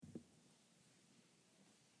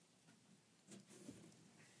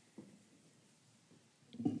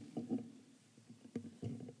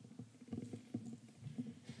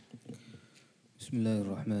بسم الله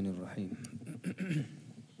الرحمن الرحيم.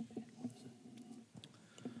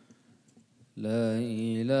 لا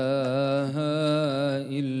إله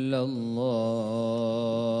إلا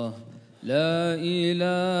الله، لا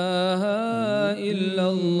إله إلا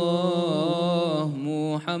الله،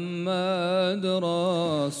 محمد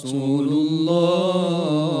رسول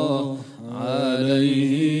الله،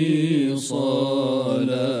 عليه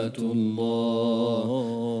صلاة الله.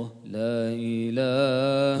 لا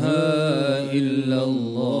إله إلا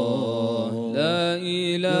الله، لا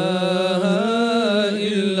إله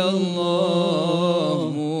إلا الله،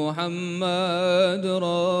 محمد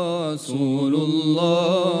رسول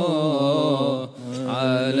الله،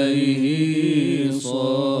 عليه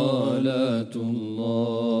صلاة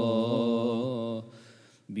الله.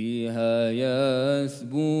 بها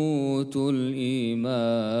يثبت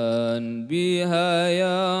الإيمان، بها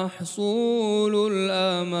يحصل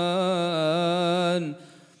الأمان.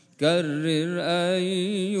 كرر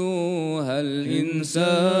أيها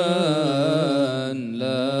الإنسان،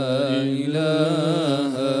 لا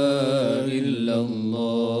إله إلا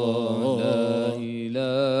الله، لا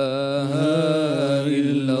إله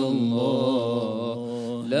إلا الله،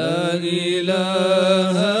 لا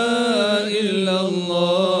إله إلا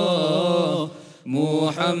الله،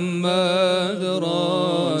 محمد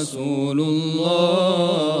رسول الله،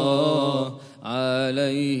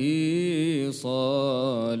 عليه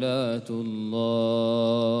صلاة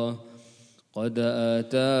الله. قد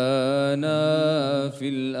أتانا في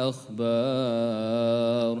الأخبار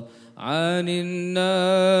عن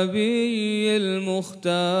النبي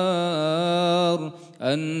المختار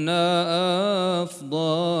أن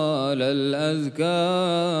أفضل الأذكار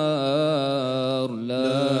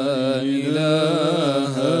لا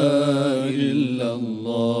إله إلا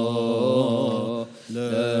الله،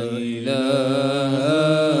 لا إله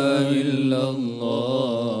إلا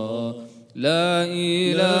الله، لا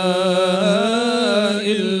إله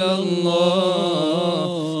إلا الله،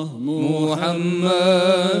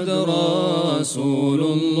 محمد رسول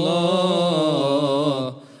الله،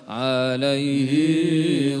 عليه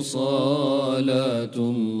صلاة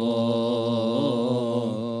الله.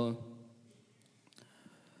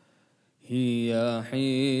 هي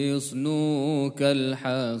حصنك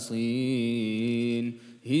الحصين،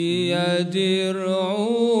 هي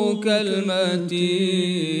درعك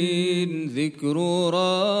المتين، ذكر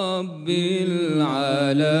رب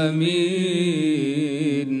العالمين.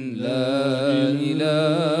 لا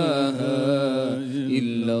إله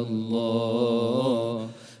إلا الله،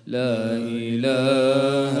 لا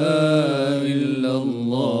إله إلا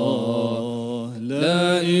الله،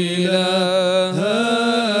 لا إله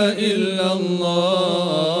إلا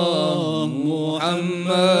الله،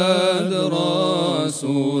 محمد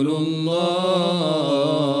رسول الله،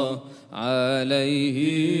 عليه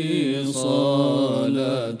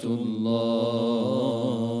صلاة الله.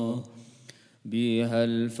 بها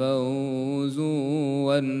الفوز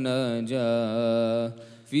والنجاة،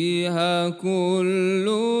 فيها كل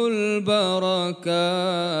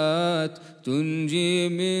البركات، تنجي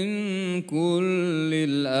من كل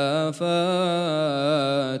الآفات.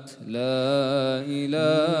 لا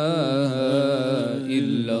إله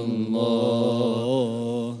إلا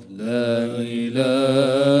الله، لا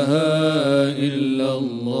إله إلا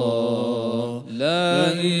الله،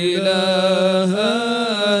 لا إله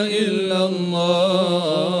إلا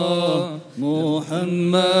الله،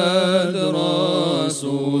 محمد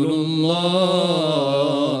رسول الله،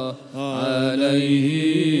 عليه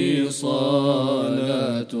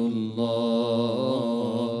صلاة الله.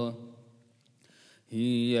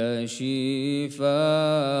 هي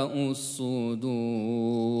شفاء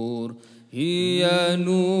الصدور، هي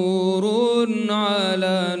نور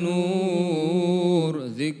على نور،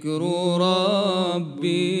 ذكر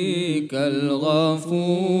ربك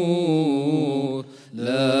الغفور.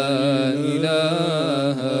 لا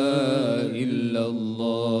إله إلا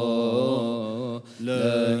الله،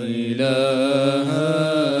 لا إله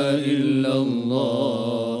إلا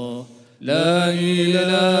الله، لا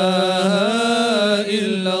إله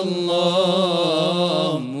إلا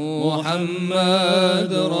الله،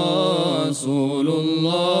 محمد رسول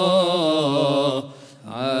الله،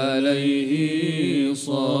 عليه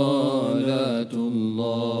صلاة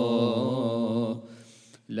الله.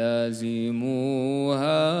 لازموها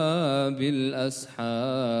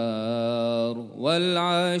بالأسحار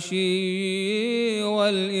والعشي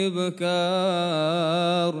والإبكار،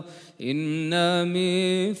 إن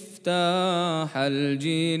مفتاح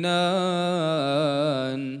الجنان.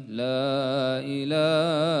 لا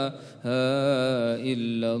إله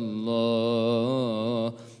إلا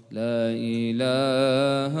الله، لا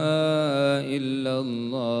إله إلا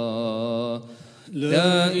الله،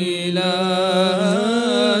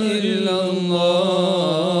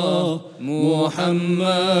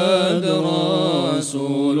 محمد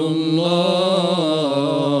رسول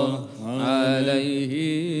الله عليه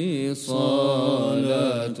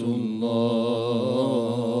صلاة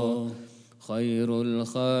الله خير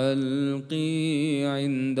الخلق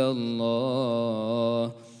عند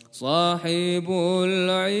الله صاحب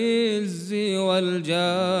العز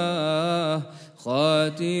والجاه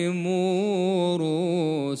خاتم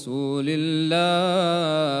رسول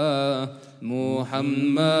الله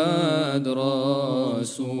محمد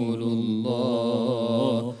رسول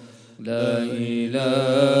الله لا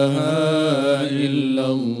إله إلا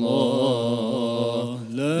الله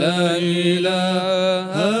لا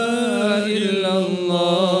إله إلا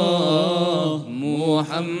الله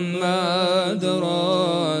محمد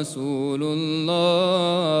رسول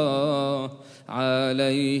الله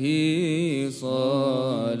عليه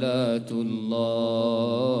صلاة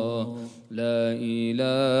الله لا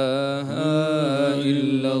إله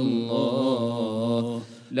إلا الله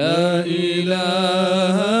لا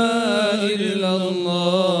إله إلا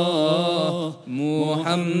الله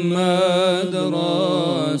محمد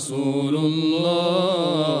رسول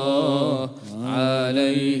الله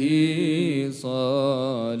عليه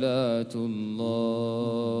صلاة الله.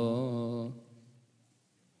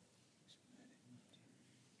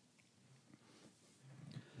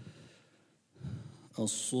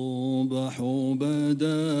 الصبح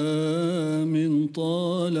بدا من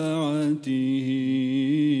طلعته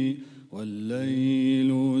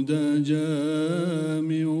والليل دجى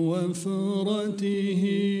من وفرته.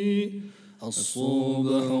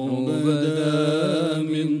 الصبح بدا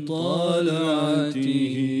من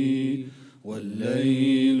طلعته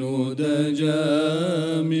والليل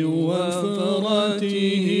دجى من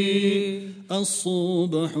وفرته.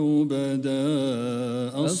 الصبح بدا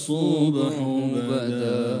الصبح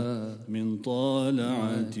بدا من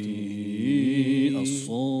طلعته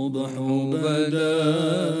الصبح بدا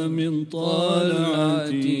من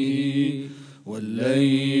طلعته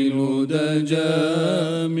والليل دجى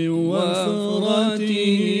من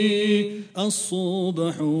وفرته.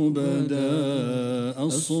 الصبح بدا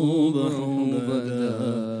الصبح بدا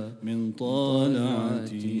من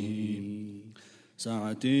طلعته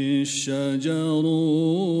سعت الشجر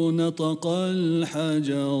نطق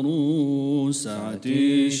الحجر سعت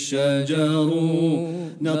الشجر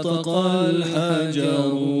نطق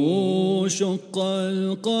الحجر شق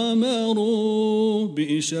القمر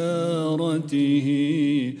بإشارته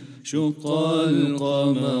شق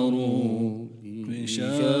القمر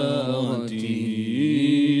بإشارته.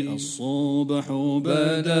 الصبح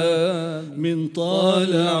بدا من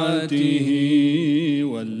طلعته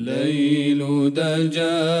والليل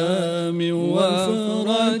دجى من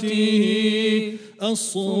وفرته.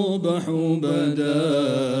 الصبح بدا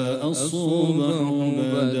الصبح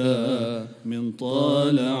بدا من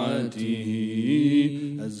طلعته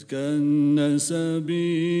أزكى النسب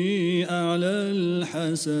أعلى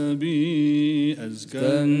الحسب أزكى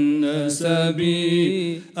النسب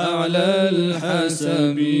أعلى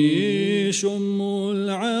الحسب. شم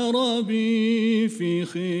العرب في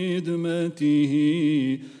خدمته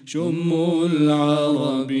شم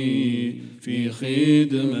العرب في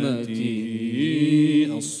خدمته.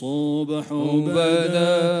 الصبح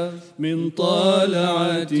بدا من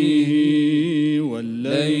طلعته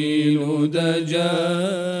والليل دجى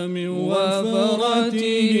من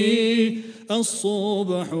وفرته.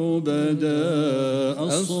 الصبح بدا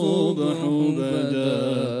الصبح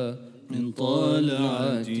بدا من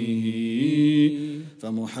طلعته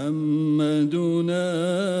فمحمدنا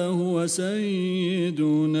هو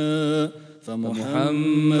سيدنا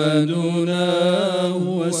فمحمدنا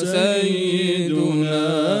هو سيدنا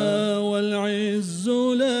والعز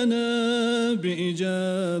لنا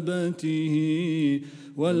بإجابته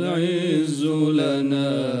والعز لنا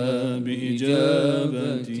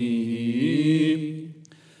بإجابته.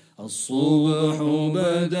 الصبح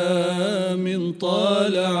بدا من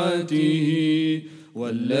طلعته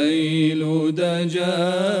والليل دجى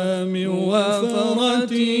من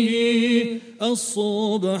وفرته.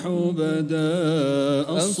 الصبح بدا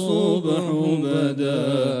الصبح بدا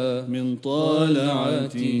من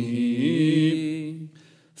طلعته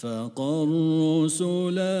فاق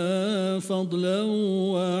الرسل فضلا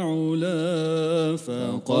وعلا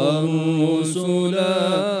فاق الرسل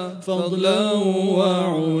فضلا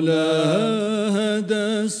وعلا هدى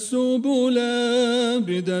السبل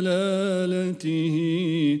بدلالته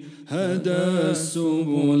هدى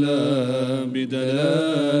السبل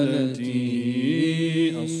بدلالته.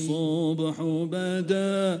 الصبح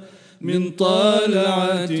بدا من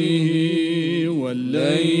طلعته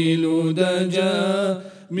والليل دجى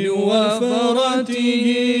من وفرته.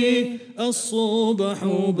 الصبح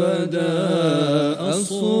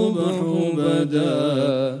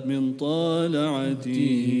بدا من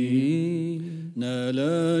طلعته نال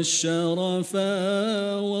الشرف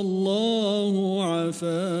والله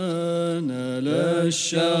عفا نال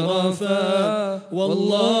الشرف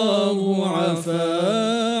والله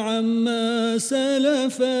عفا عما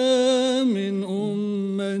سلف من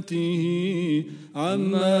أمته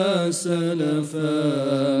عما سلف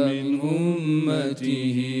من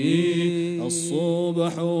أمته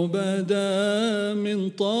الصبح بدا من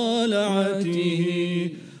طلعته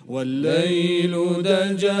والليل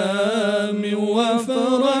دجا من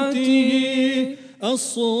وفرته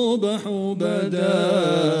الصبح بدا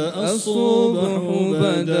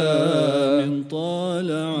من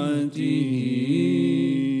طلعته.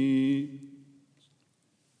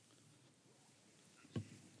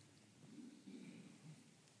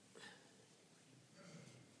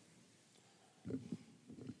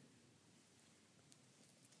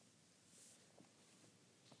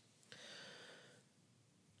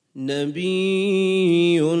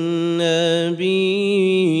 نبي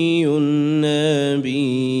نبي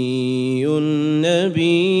نبي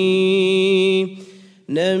نبي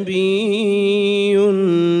نبي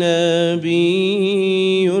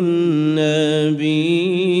نبي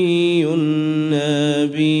نبي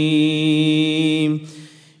نبي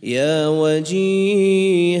يا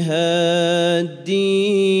وجيه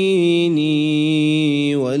الدين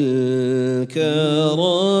والكرم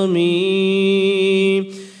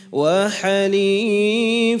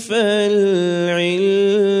وحليف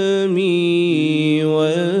العلم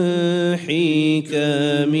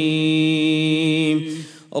والحكم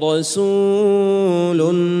رسول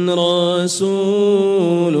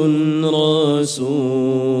رسول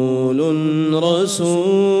رسول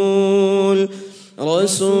رسول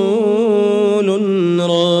رسول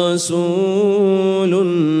رسول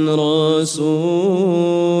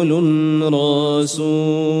رسول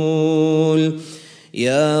رسول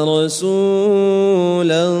يا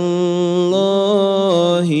رسول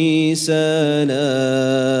الله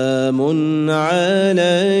سلام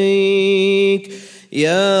عليك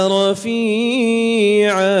يا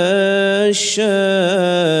رفيع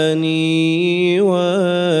الشان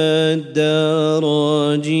والدرج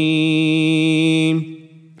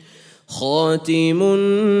خاتم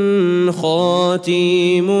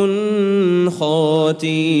خاتم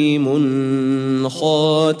خاتم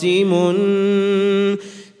خاتم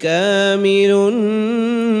كامل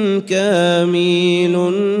كامل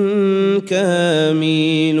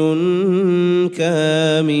كامل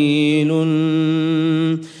كامل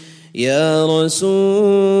يا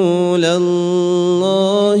رسول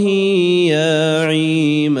الله يا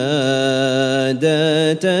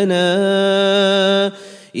عمادتنا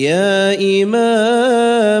يا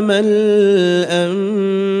إمام الأنبياء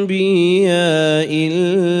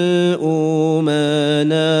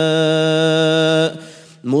الأمناء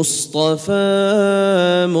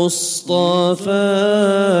مصطفى مصطفى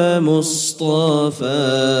مصطفى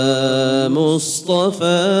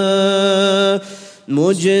مصطفى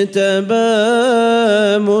مجتبى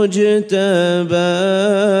مجتبى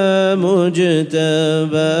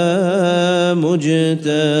مجتبى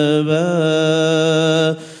مجتبى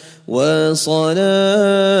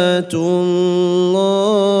وصلاة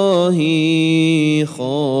الله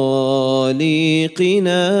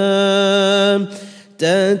خالقنا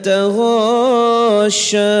تتغشى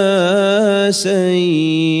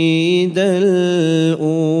سيد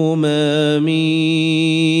الأمم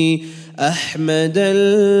أحمد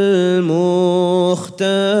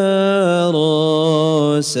المختار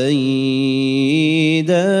سيدنا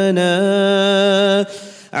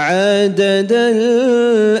عدد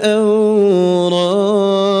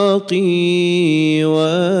الأوراق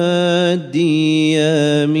والديم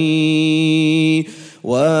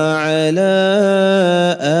وعلى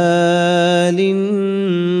آل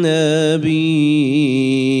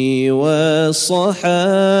النبي والصحابة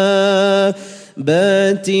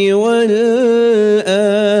والأتباع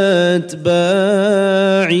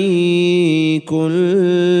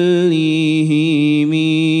كلهم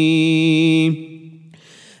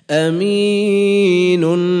أمين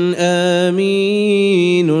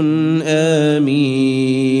آمين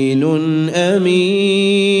آمين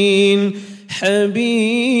آمين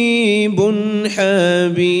حبيب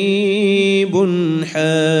حبيب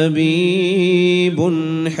حبيب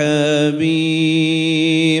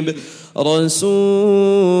حبيب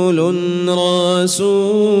رسول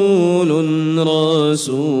رسول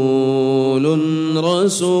رسول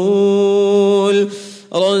رسول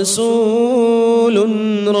رسول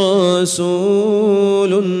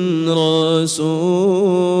رسول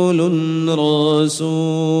رسول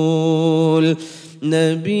رسول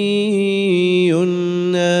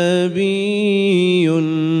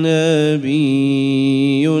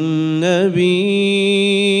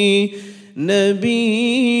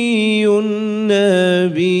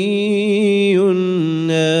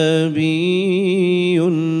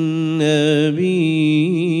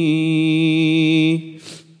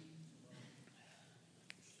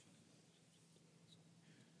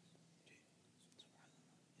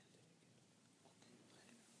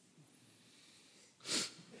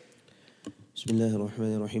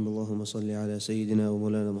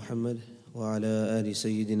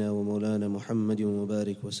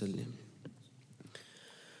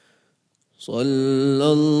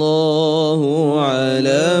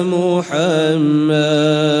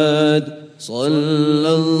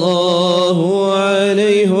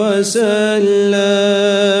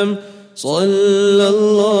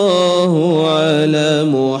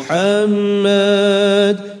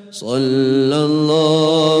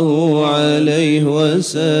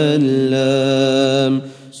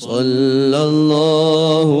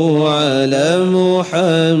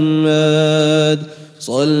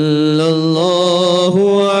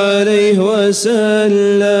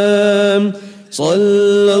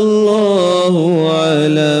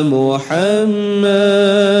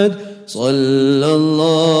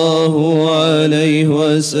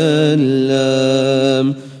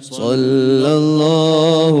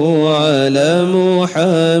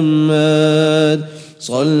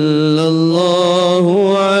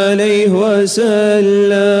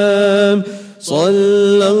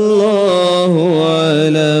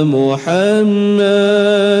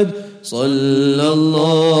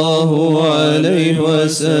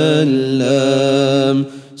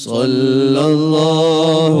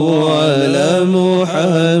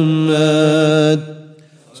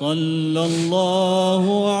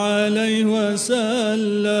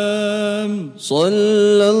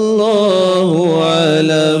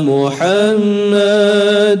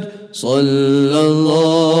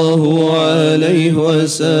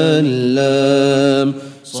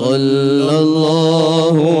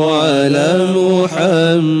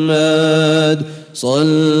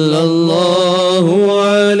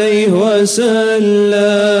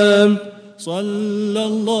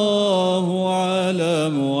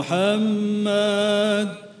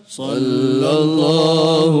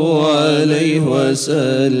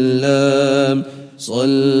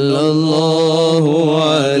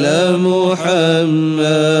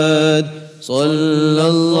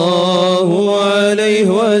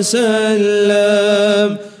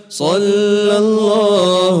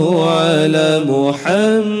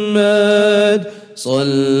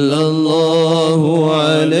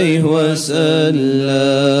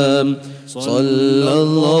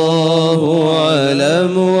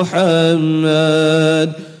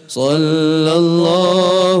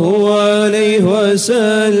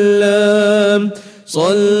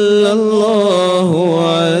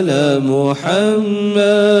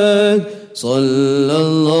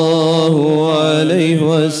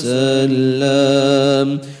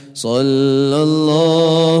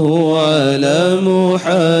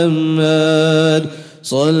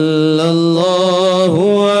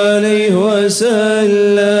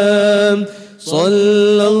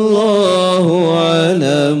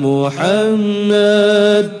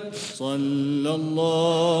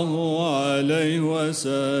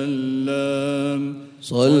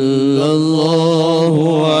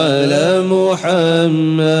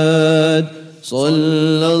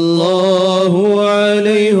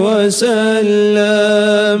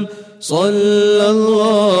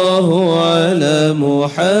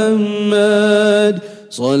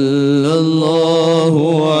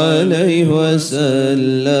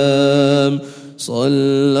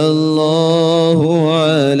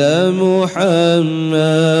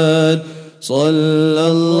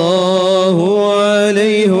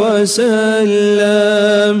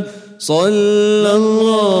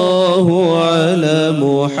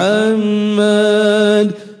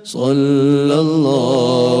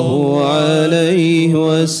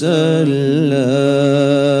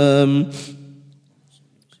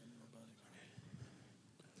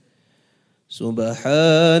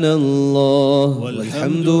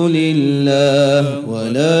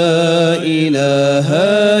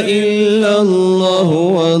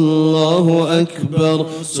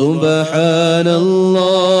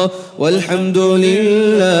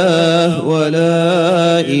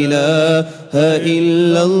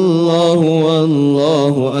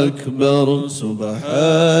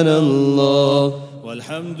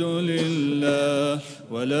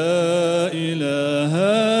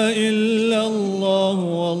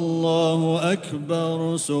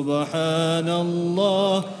أكبر سبحان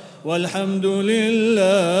الله والحمد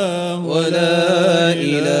لله ولا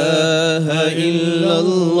إله إلا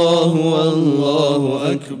الله والله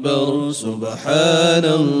أكبر سبحان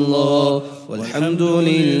الله والحمد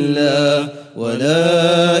لله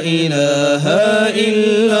ولا إله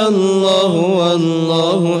إلا الله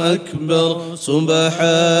والله أكبر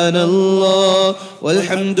سبحان الله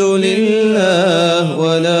والحمد لله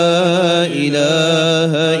ولا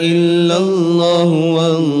إله إلا الله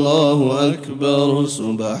والله أكبر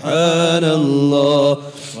سبحان الله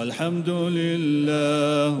والحمد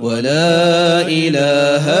لله ولا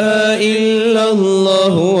إله إلا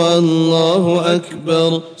الله والله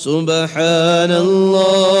أكبر سبحان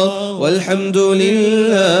الله والحمد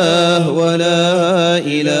لله ولا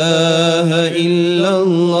إله إلا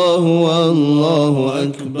الله والله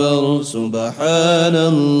أكبر سبحان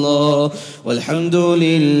الله والحمد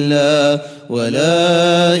لله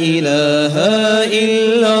ولا إله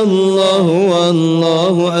إلا الله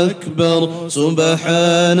والله أكبر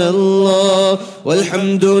سبحان الله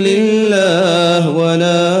والحمد لله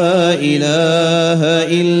ولا إله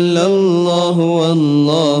إلا الله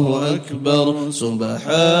والله أكبر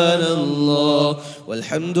سبحان الله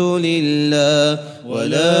والحمد لله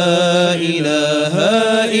ولا إله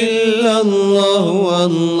إلا الله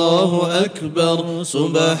والله أكبر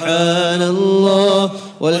سبحان الله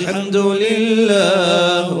والحمد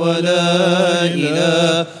لله ولا إله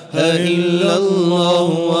إلا الله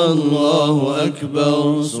والله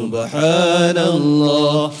أكبر سبحان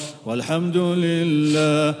الله والحمد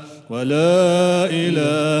لله ولا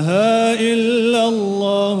إله إلا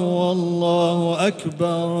الله والله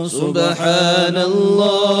أكبر سبحان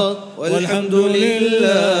الله والحمد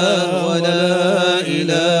لله ولا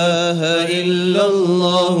إله إلا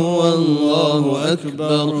الله والله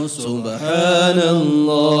أكبر سبحان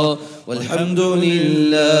الله والحمد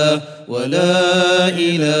لله ولا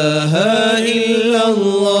إله إلا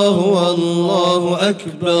الله والله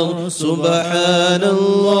أكبر سبحان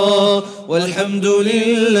الله والحمد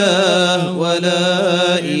لله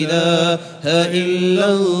ولا إله إلا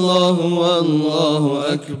الله والله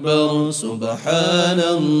أكبر سبحان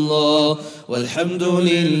الله والحمد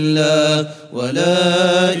لله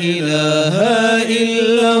ولا إله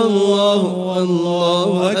إلا الله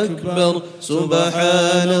والله أكبر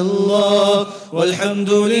سبحان الله والحمد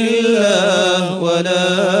لله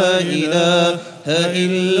ولا إله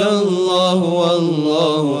إلا الله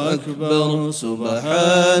والله أكبر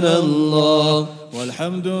سبحان الله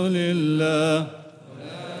والحمد لله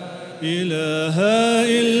إله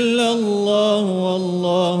إلا الله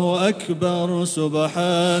والله أكبر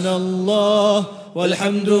سبحان الله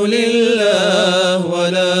والحمد لله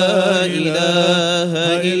ولا إله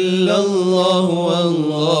إلا الله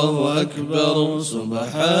والله أكبر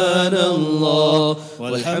سبحان الله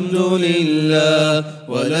والحمد لله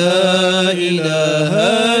ولا إله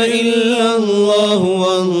إلا الله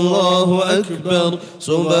والله أكبر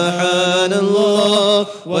سبحان الله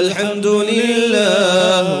والحمد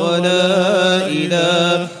لله ولا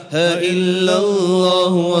إله إلا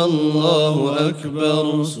الله والله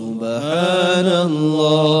أكبر سبحان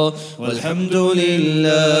الله والحمد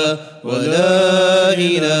لله ولا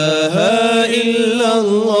إله إلا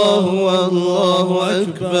الله والله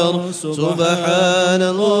أكبر سبحان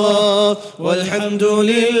الله والحمد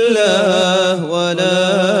لله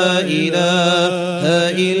ولا إله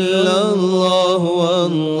إلا الله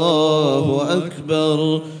والله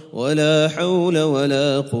أكبر ولا حول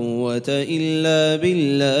ولا قوة إلا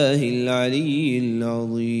بالله العلي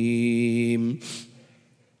العظيم.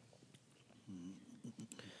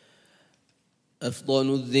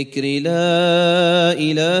 أفضل الذكر لا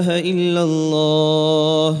إله إلا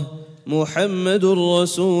الله محمد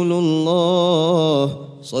رسول الله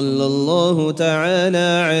صلى الله تعالى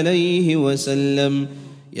عليه وسلم.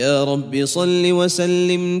 يا رب صل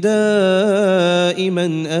وسلم دائما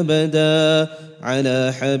أبدا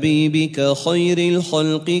على حبيبك خير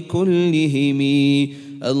الخلق كلهم.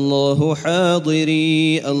 الله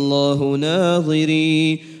حاضري الله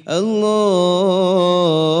ناظري الله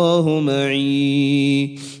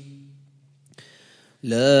معي.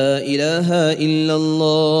 لا إله إلا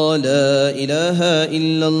الله لا إله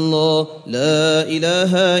إلا الله لا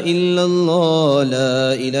إله إلا الله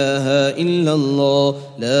لا إله إلا الله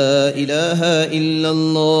لا إله إلا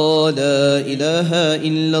الله لا إله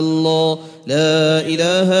إلا الله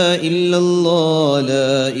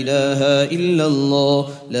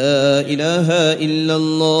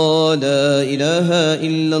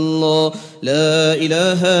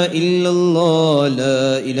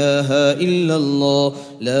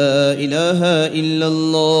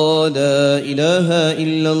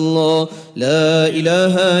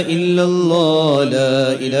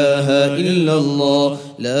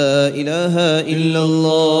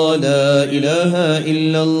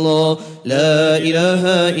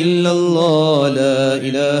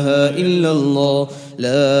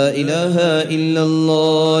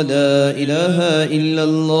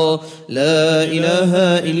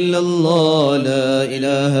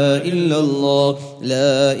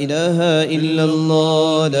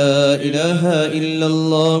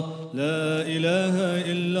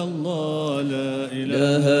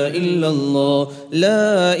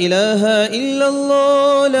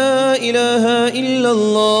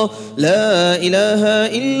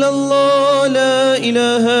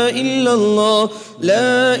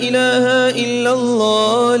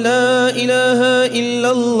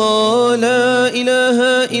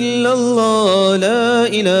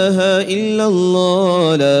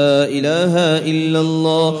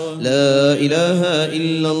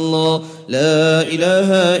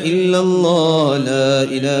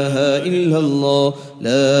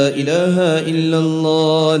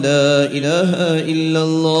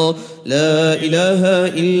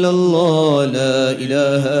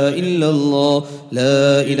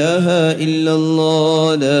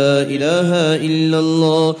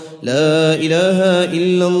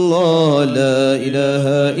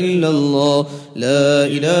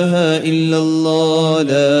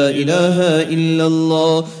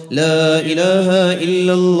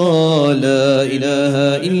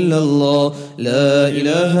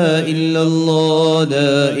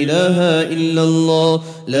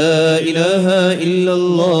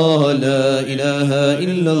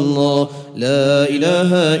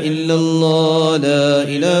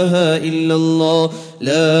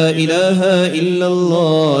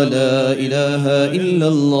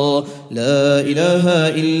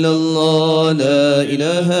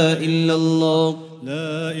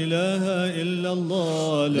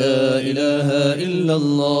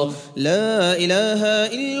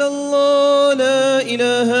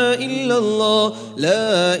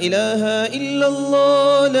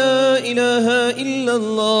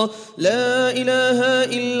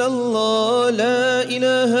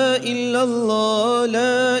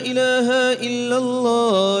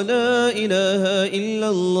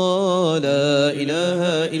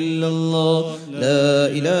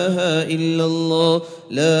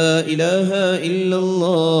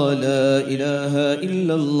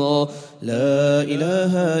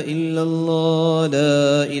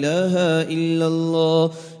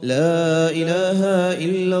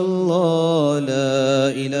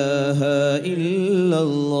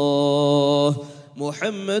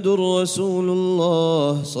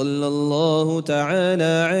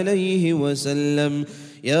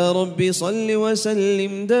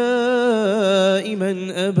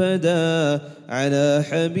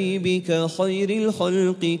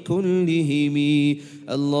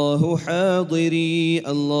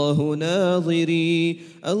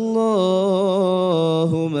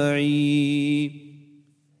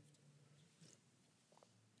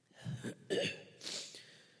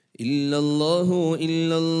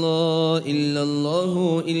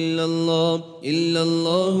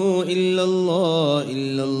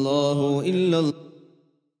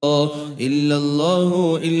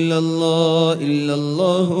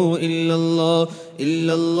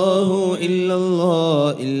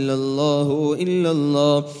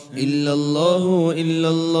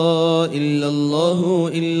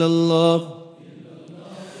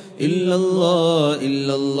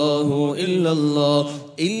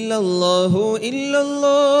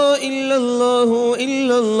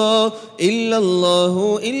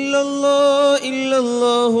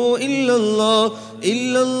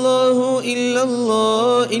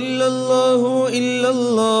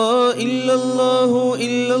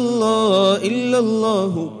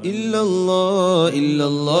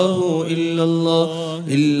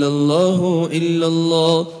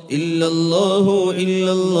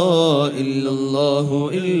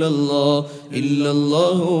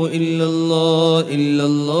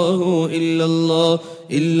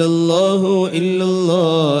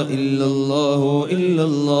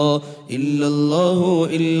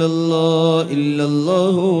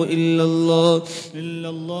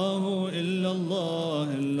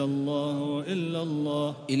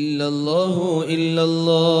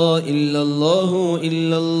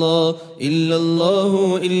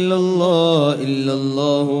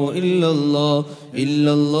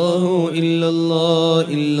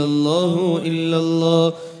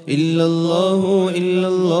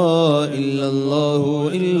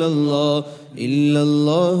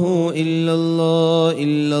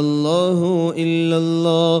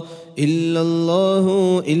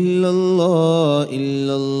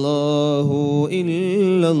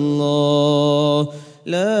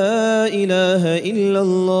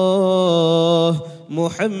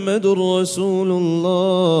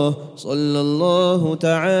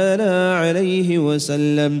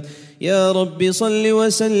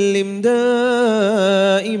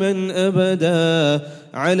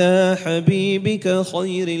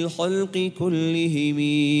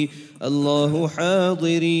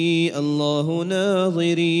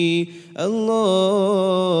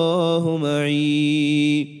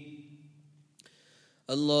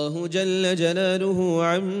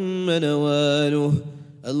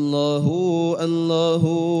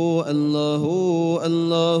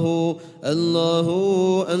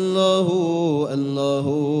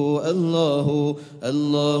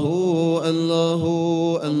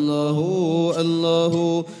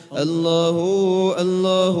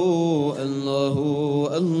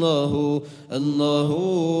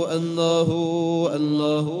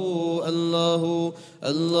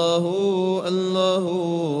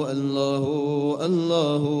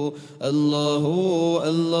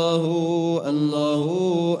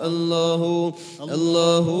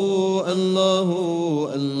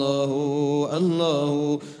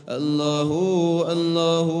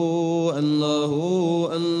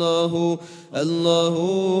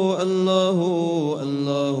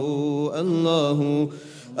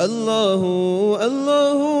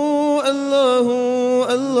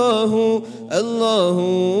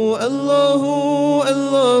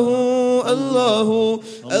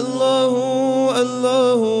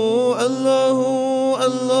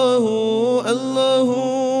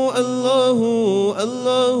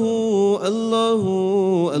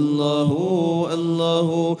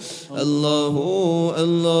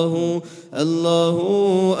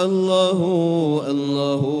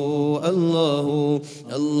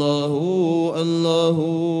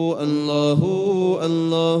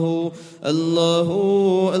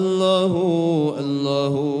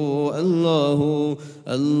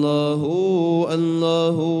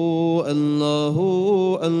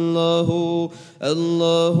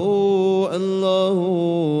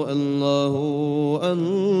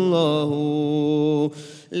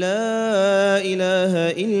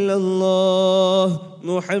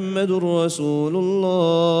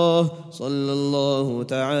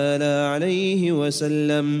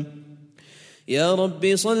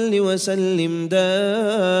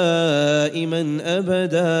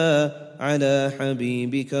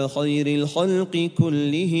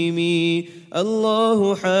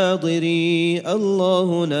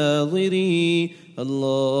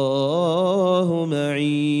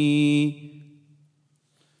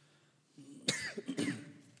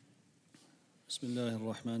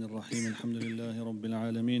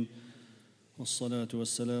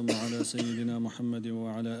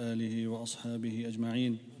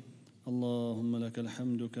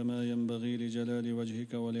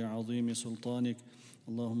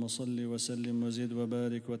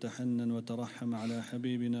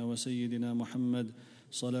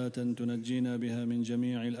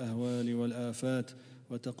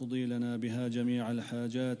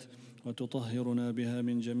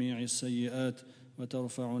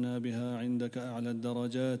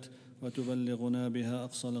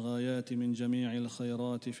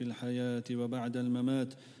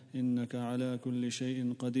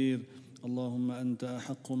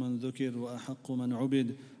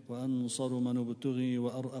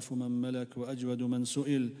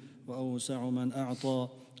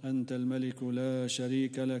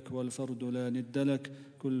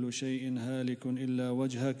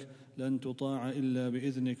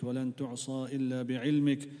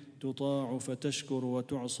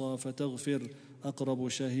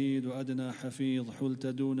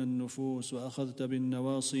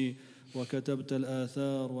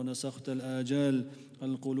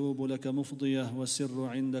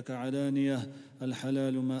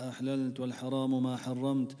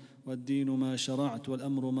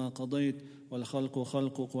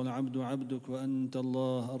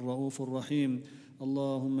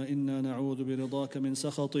اللهم إنا نعوذ برضاك من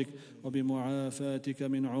سخطك وبمعافاتك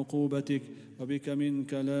من عقوبتك وبك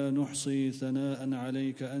منك لا نحصي ثناء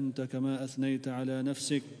عليك أنت كما أثنيت على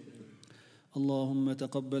نفسك. اللهم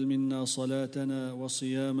تقبل منا صلاتنا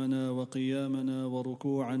وصيامنا وقيامنا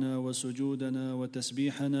وركوعنا وسجودنا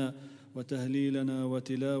وتسبيحنا وتهليلنا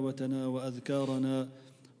وتلاوتنا وأذكارنا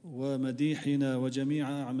ومديحنا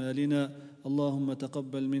وجميع أعمالنا. اللهم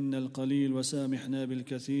تقبل منا القليل وسامحنا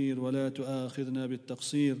بالكثير ولا تؤاخذنا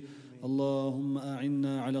بالتقصير. اللهم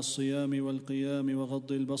أعنا على الصيام والقيام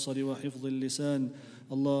وغض البصر وحفظ اللسان.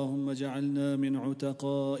 اللهم اجعلنا من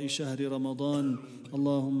عتقاء شهر رمضان.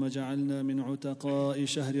 اللهم اجعلنا من عتقاء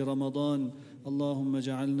شهر رمضان. اللهم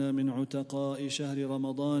اجعلنا من عتقاء شهر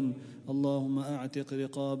رمضان. اللهم أعتق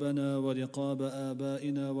رقابنا ورقاب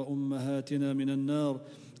آبائنا وأمهاتنا من النار.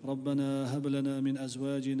 ربنا هب لنا من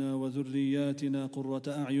أزواجنا وذرياتنا قرة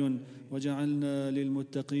أعين وجعلنا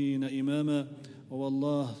للمتقين إماما. O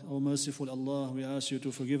Allah, O merciful Allah, we ask you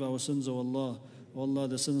to forgive our sins, O Allah. O Allah,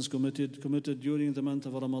 the sins committed during the month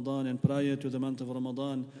of Ramadan and prior to the month of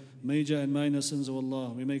Ramadan, major and minor sins, O Allah.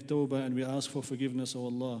 We make tawbah and we ask for forgiveness, O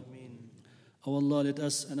Allah. O Allah, let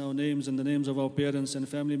us and our names and the names of our parents and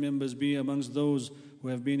family members be amongst those who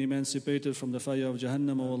have been emancipated from the fire of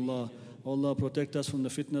Jahannam, O Allah. O Allah, protect us from the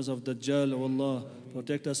fitnas of Dajjal, O Allah.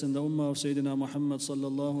 Protect us in the ummah of Sayyidina Muhammad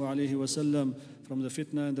sallallahu alayhi wa sallam from the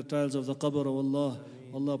fitna and the trials of the qabr, O Allah.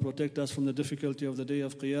 O Allah, protect us from the difficulty of the day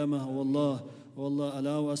of Qiyamah, O Allah. O Allah,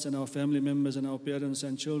 allow us and our family members and our parents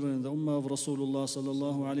and children in the ummah of Rasulullah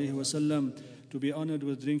sallallahu alayhi wa sallam to be honored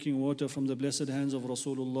with drinking water from the blessed hands of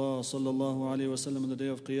Rasulullah sallallahu alayhi wa sallam on the day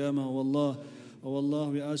of Qiyamah, O Allah. O Allah,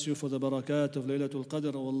 we ask you for the barakat of Laylatul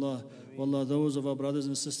Qadr, O Allah. O Allah, those of our brothers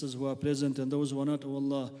and sisters who are present and those who are not, O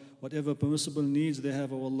Allah, whatever permissible needs they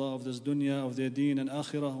have, O Allah, of this dunya, of their deen and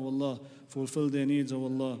akhirah, O Allah, fulfill their needs, O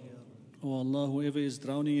Allah. O Allah, whoever is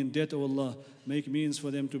drowning in debt, O Allah, make means for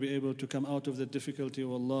them to be able to come out of the difficulty,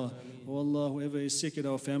 O Allah. O Allah, whoever is sick in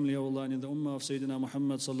our family, O Allah, and in the ummah of Sayyidina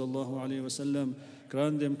Muhammad sallallahu alayhi wa sallam,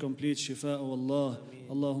 grant them complete shifa, O Allah.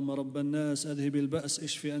 اللهم رب الناس أذهب البأس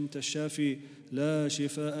اشف أنت الشافي لا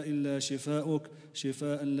شفاء إلا شفاؤك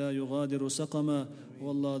شفاء لا يغادر سقما. O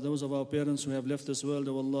Allah, those of our parents who have left this world,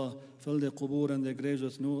 O Allah, fill their qubur and their graves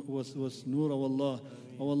with nur, O Allah.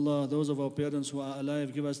 O Allah, those of our parents who are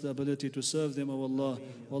alive, give us the ability to serve them, O Allah.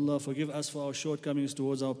 O Allah, forgive us for our shortcomings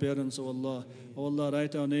towards our parents, O Allah. O Allah,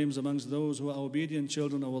 write our names amongst those who are obedient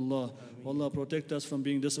children, O Allah. O Allah, protect us from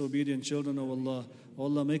being disobedient children, O Allah. O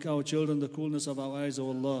Allah, make our children the coolness of our eyes, O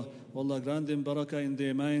Allah. O Allah, grant them barakah in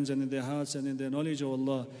their minds and in their hearts and in their knowledge, O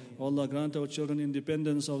Allah. O Allah, grant our children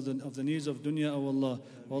independence of the needs of dunya, O Allah.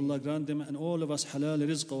 O Allah, grant them and all of us halal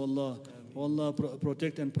rizq, O Allah. O Allah,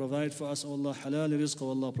 protect and provide for us, O Allah, halal rizq, O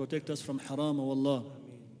Allah. Protect us from haram, O Allah.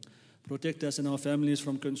 Protect us and our families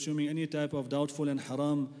from consuming any type of doubtful and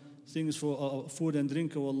haram things for food and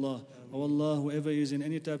drink, O Allah. O Allah, whoever is in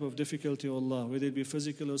any type of difficulty, O Allah, whether it be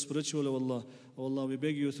physical or spiritual, O Allah. O Allah, we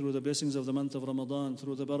beg you through the blessings of the month of Ramadan,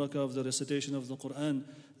 through the barakah of the recitation of the Quran,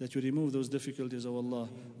 that you remove those difficulties, O Allah.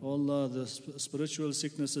 O Allah, the spiritual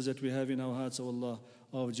sicknesses that we have in our hearts, O Allah,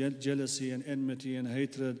 of jealousy and enmity and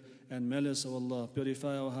hatred and malice, O Allah,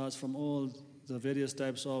 purify our hearts from all the various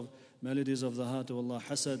types of maladies of the heart, O Allah,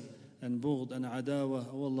 hasad and bughd and adawa,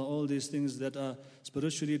 O Allah, all these things that are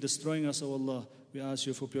spiritually destroying us, O Allah, we ask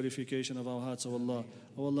you for purification of our hearts, O Allah.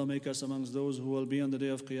 O Allah, make us amongst those who will be on the day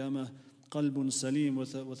of Qiyamah qalbun salim,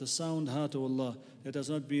 with a sound heart, O Allah. Let us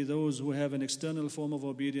not be those who have an external form of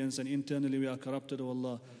obedience and internally we are corrupted, O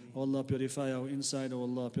Allah. O Allah, purify our inside, O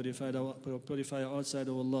Allah. Purify our outside,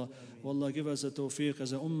 O Allah. O Allah, give us a tawfiq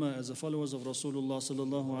as a ummah, as the followers of Rasulullah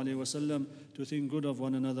sallallahu alayhi wa sallam, to think good of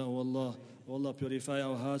one another, O Allah. O Allah, purify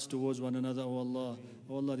our hearts towards one another, O Allah.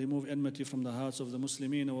 O Allah, remove enmity from the hearts of the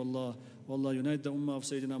Muslimin, O Allah. O Allah, unite the ummah of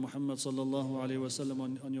Sayyidina Muhammad sallallahu alayhi wa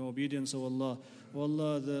sallam on your obedience, O Allah. O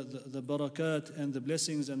Allah, the barakat and the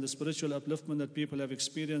blessings and the spiritual upliftment that people have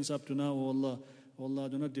experienced up to now, O Allah. O Allah,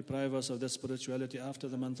 do not deprive us of that spirituality after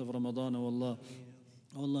the month of Ramadan, O Allah.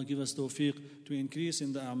 O Allah, give us tawfiq to increase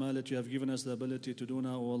in the a'mal that you have given us the ability to do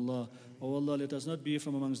now, O Allah. O Allah, let us not be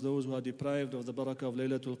from amongst those who are deprived of the barakah of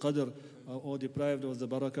Laylatul Qadr or deprived of the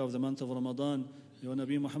barakah of the month of Ramadan. Your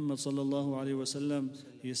Nabi Muhammad sallallahu alayhi wa sallam,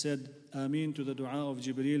 he said, Ameen to the dua of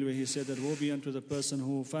Jibreel, where he said that woe be unto the person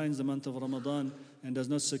who finds the month of Ramadan and does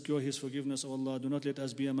not secure his forgiveness, O Allah. Do not let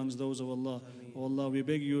us be amongst those, O Allah. O Allah, we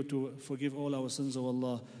beg you to forgive all our sins, O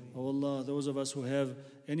Allah. O Allah, those of us who have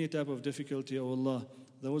any type of difficulty, O Allah,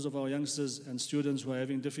 those of our youngsters and students who are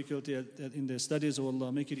having difficulty in their studies, O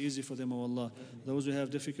Allah, make it easy for them, O Allah. Those who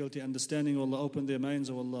have difficulty understanding, O Allah, open their minds,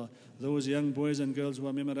 O Allah. Those young boys and girls who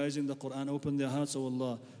are memorizing the Quran, open their hearts, O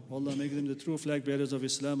Allah. O Allah, make them the true flag bearers of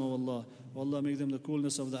Islam, O Allah. O Allah, make them the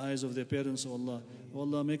coolness of the eyes of their parents, O Allah. O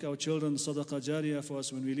Allah, make our children sadaqah jariyah for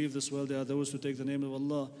us. When we leave this world, there are those who take the name of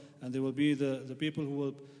Allah, and they will be the people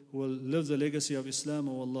who will live the legacy of Islam,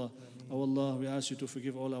 O Allah. O Allah, we ask you to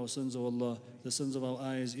forgive all our sins, O Allah, the sins of our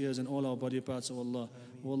eyes, ears, and all our body parts, O Allah.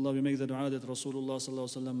 O Allah, we make the dua that Rasulullah sallallahu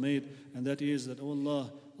alaihi wasallam made, and that is that, O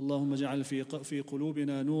Allah, Allahumma ja'al fi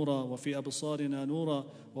qulubina noora wa fi absarina noora.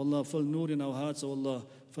 O Allah, fill noor in our hearts, O Allah.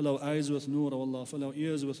 Fill our eyes with noor, O Allah. Fill our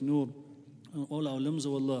ears with noor. All our limbs,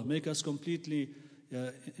 O Allah. Make us completely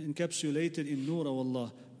encapsulated in noor, O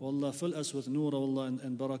Allah. O Allah, fill us with noor, O Allah,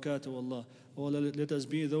 and barakat, O Allah. O Allah, let us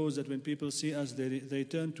be those that when people see us, they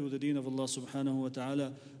turn to the deen of Allah subhanahu wa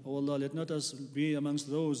ta'ala. O Allah, let not us be amongst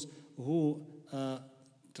those who are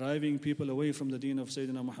driving people away from the deen of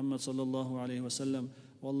Sayyidina Muhammad sallallahu alayhi wa sallam.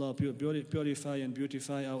 O Allah, purify and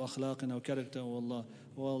beautify our akhlaq and our character, O Allah.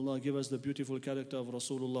 O Allah, give us the beautiful character of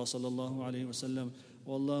Rasulullah sallallahu alayhi wa sallam.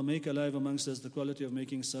 O Allah, make alive amongst us the quality of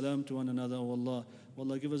making salam to one another, O Allah. O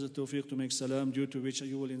Allah, give us the tawfiq to make salam, due to which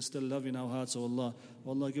you will instill love in our hearts, O Allah.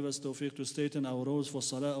 O Allah, give us tawfiq to straighten our rows for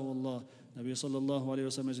salah, O Allah. Nabi sallallahu alayhi wa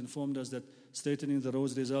sallam has informed us that straightening the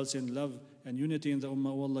rows results in love and unity in the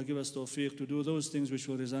ummah. O Allah, give us tawfiq to do those things which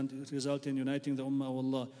will result in uniting the ummah, O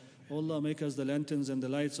Allah. O Allah, make us the lanterns and the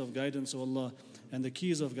lights of guidance, O Allah, and the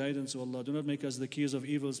keys of guidance, O Allah. Do not make us the keys of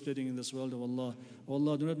evil spreading in this world, O Allah. O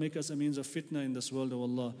Allah, do not make us a means of fitna in this world, O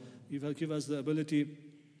Allah. Give us the ability,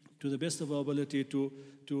 to the best of our ability, to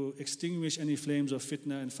extinguish any flames of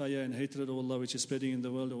fitna and fire and hatred, O Allah, which is spreading in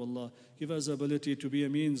the world, O Allah. Give us the ability to be a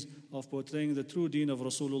means of portraying the true deen of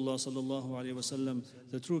Rasulullah sallallahu alaihi wasallam,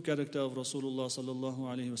 the true character of Rasulullah sallallahu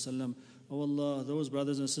alaihi wasallam. O Allah, those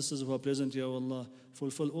brothers and sisters who are present here, O Allah,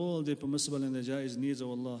 fulfill all their permissible and their jaiz needs,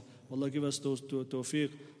 O Allah. O Allah, give us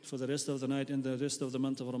tawfiq for the rest of the night and the rest of the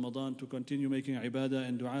month of Ramadan to continue making ibadah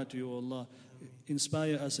and dua to you, O Allah.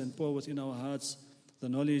 Inspire us and pour within our hearts the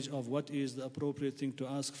knowledge of what is the appropriate thing to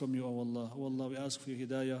ask from you, O Allah. O Allah, we ask for your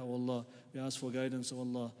hidayah, O Allah. We ask for guidance, O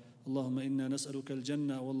Allah. Allahumma inna nas'aluka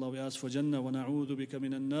al-jannah, O Allah, we ask for Jannah, wa na'udhu bika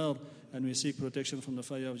min an-nar, and we seek protection from the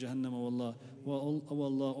fire of Jahannam, O Allah. O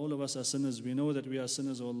Allah, all of us are sinners. We know that we are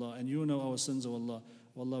sinners, O Allah, and you know our sins, O Allah.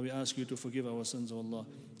 O Allah, we ask you to forgive our sins, O Allah.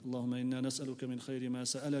 Allahumma inna nas'aluka min khayri ma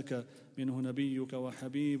sa'alaka minhu nabiyyuka wa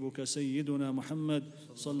habibuka sayyiduna Muhammad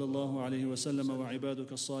sallallahu alayhi wa sallam wa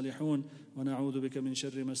ibaduka as-salihun, wa na'udhu bika min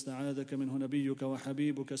sharri ma sta'adaka minhu nabiyyuka wa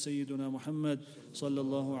habibuka sayyiduna Muhammad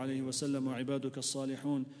sallallahu alayhi wa sallam wa ibaduka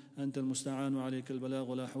as-salihun. أنت المستعان وعليك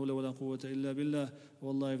البلاغ ولا حول ولا قوة إلا بالله. O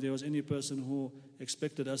Allah, if there was any person who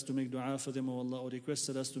expected us to make dua for them, O Allah, or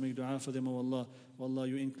requested us to make dua for them, O Allah,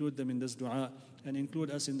 you include them in this dua, and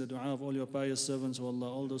include us in the dua of all your pious servants, O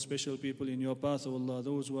Allah, all those special people in your path, O Allah,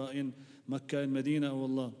 those who are in Makkah and Medina, O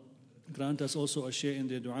Allah. Grant us also a share in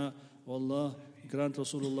their dua, O Allah. Grant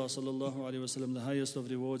Rasulullah sallallahu alayhi wa sallam the highest of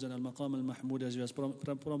rewards and al-maqam al-mahmud as you has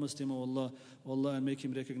promised him, O Allah. O Allah, and make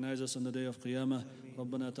him recognize us on the day of Qiyamah.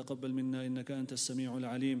 ربنا تقبل منا إنك أنت السميع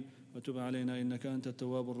العليم وتب علينا إنك أنت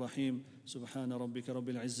التواب الرحيم. سبحان ربك رب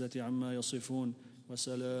العزة عما يصفون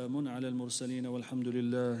وسلام على المرسلين والحمد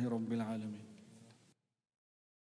لله رب العالمين.